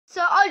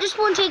So I just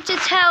wanted to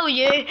tell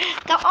you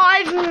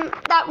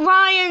that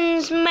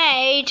Ryan's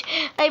made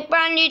a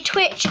brand new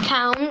Twitch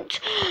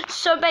account.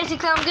 So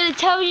basically, I'm going to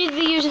tell you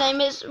the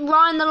username. It's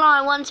Ryan the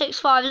Lion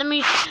 165.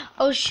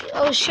 I'll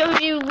show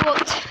you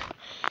what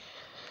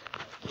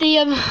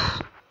the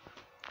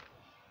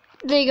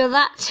there you go.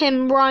 That's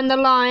him, Ryan the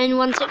Lion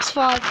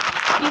 165.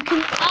 You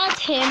can add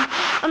him,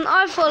 and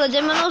I followed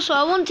him. And also,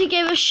 I want to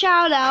give a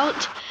shout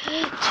out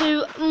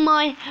to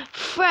my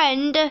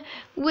friend,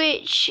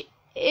 which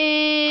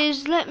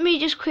is, let me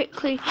just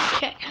quickly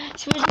check.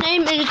 So his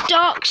name is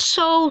Dark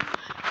Soul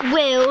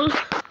Will.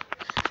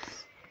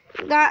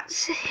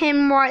 That's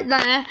him right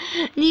there.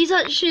 And he's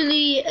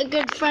actually a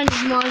good friend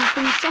of mine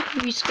from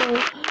secondary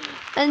school.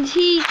 And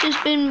he's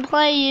just been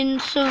playing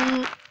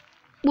some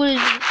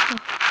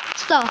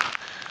stuff.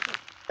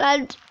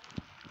 And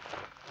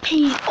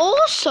he's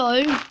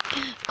also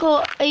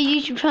got a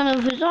YouTube channel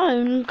of his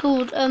own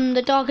called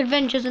The Dark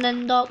Adventures, and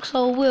then Dark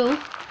Soul Will.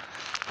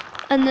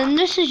 And then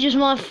this is just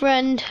my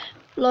friend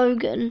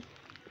Logan.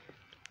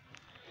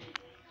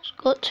 He's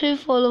got 2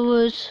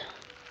 followers.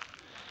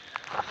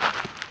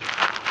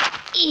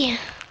 Yeah.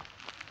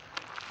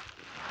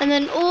 And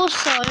then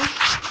also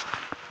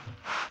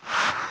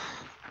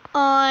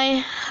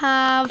I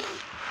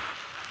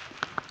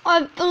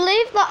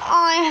believe that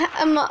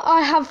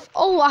I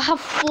have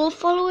 4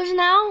 followers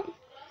now.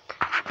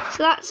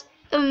 So that's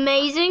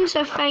amazing.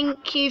 So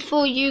thank you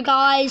for you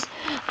guys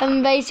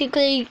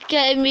basically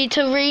getting me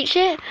to reach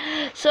it.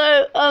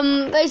 So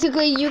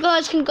basically you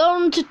guys can go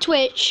on to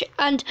Twitch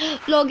and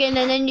log in,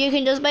 and then you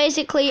can just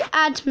basically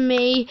add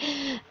me.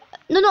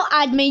 No, not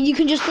add me, you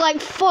can just like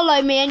follow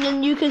me, and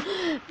then you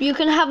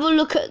can have a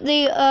look at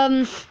the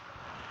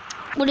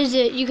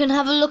you can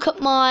have a look at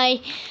my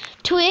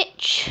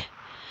Twitch.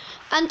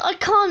 And I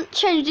can't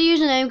change the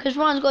username because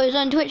Ryan's got his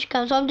own Twitch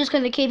account, so I'm just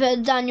going to keep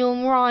it Daniel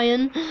and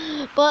Ryan.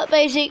 But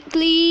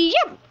basically,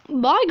 yeah,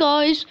 bye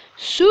guys.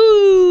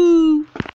 See.